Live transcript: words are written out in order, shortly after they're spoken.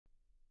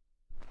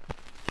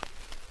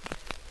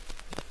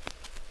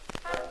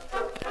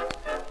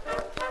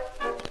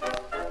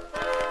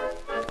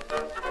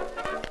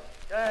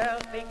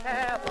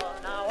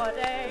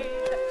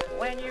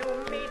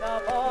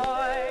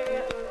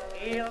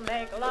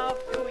love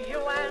to you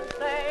and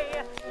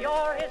say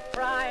you're his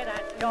pride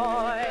and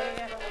joy.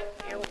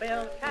 You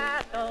build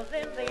castles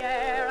in the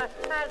air,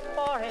 as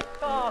for his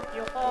talk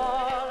you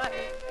fall.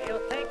 You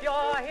think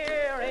you're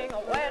hearing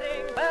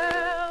wedding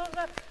bells,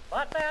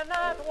 but they're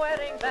not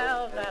wedding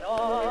bells at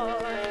all.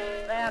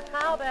 They're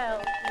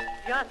cowbells,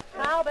 just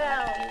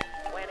cowbells,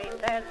 when he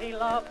says he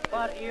loves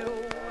but you.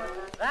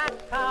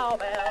 That's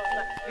cowbells,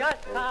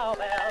 just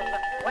cowbells,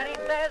 when he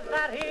says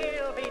that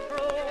he'll be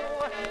true.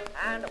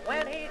 And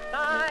when he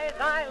sighs,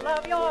 I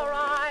love your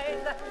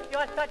eyes,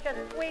 you're such a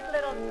sweet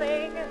little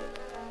thing.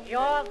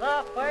 You're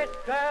the first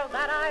girl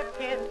that I've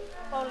kissed.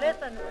 Oh,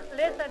 listen,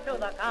 listen to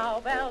the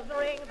cowbells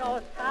ring,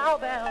 those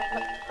cowbells,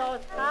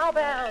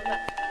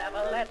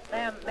 never let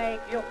them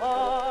make you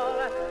fall.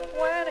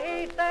 When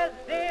he says,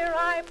 dear,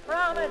 I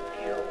promise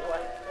you,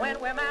 when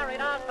we're married,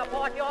 I'll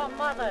support your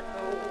mother,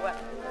 too.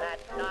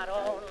 That's not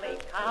only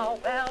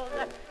cowbells,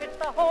 it's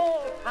the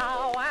whole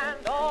cow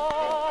and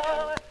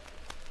all.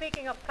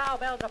 Speaking of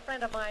cowbells, a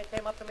friend of mine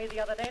came up to me the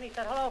other day and he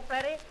said, hello,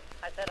 Freddie.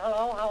 I said,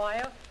 hello, how are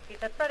you? He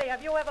said, Freddie,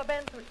 have you ever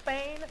been to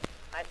Spain?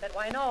 I said,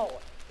 why, no.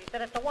 He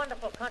said, it's a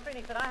wonderful country. And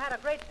he said, I had a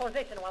great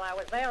position while I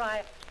was there.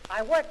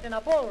 I worked in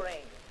a bull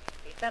ring.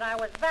 He said, I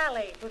was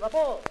valet to the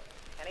bull.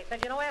 And he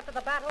said, you know, after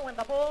the battle, when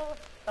the bull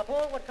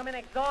would come in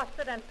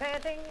exhausted and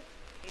panting,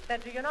 he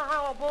said, do you know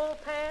how a bull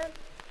pants?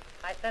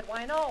 I said,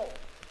 why, no.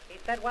 He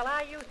said, well,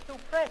 I used to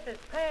press his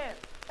pants.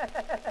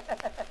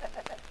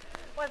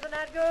 Wasn't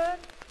that good?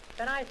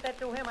 Then I said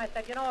to him, I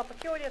said, you know, a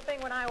peculiar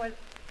thing when I was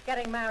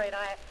getting married,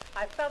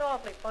 I felt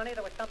awfully funny.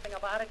 There was something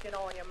about it, you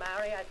know, when you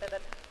marry. I said,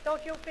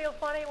 don't you feel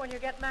funny when you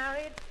get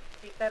married?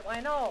 He said, why,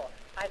 no.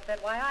 I said,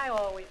 why, I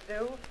always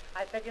do.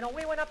 I said, you know,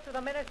 we went up to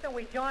the minister,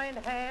 we joined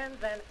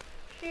hands, and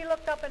she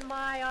looked up in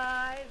my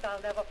eyes.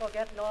 I'll never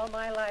forget in all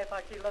my life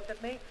how she looked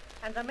at me.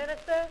 And the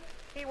minister,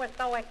 he was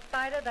so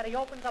excited that he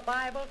opened the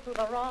Bible to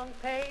the wrong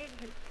page,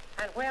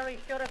 and where he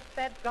should have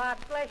said, God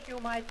bless you,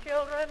 my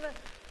children,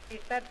 he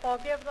said,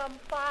 forgive them,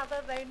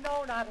 Father, they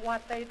know not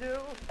what they do.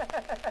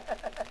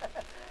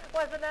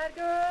 Wasn't that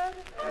good?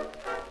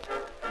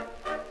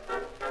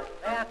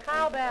 They're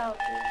cowbells,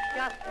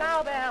 just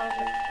cowbells,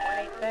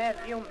 when he says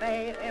you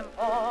made him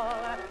fall.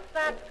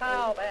 That's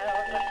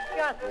cowbells,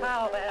 just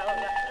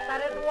cowbells,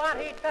 that is what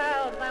he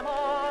tells them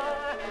all.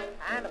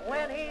 And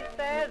when he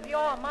says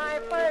you're my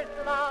first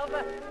love,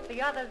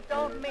 the others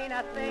don't mean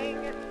a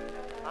thing.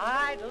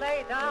 I'd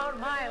lay down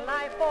my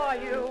life for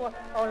you.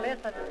 Oh,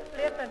 listen,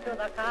 listen to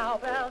the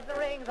cowbells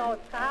ring, those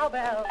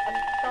cowbells,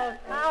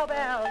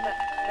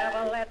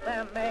 never let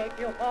them make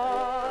you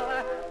fall.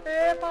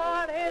 If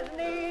on his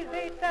knees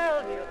he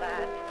tells you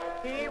that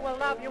he will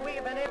love you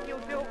even if you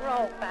do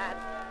grow fat,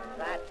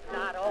 that's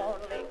not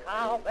only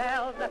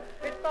cowbells,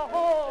 it's the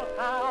whole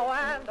cow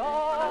and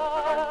all.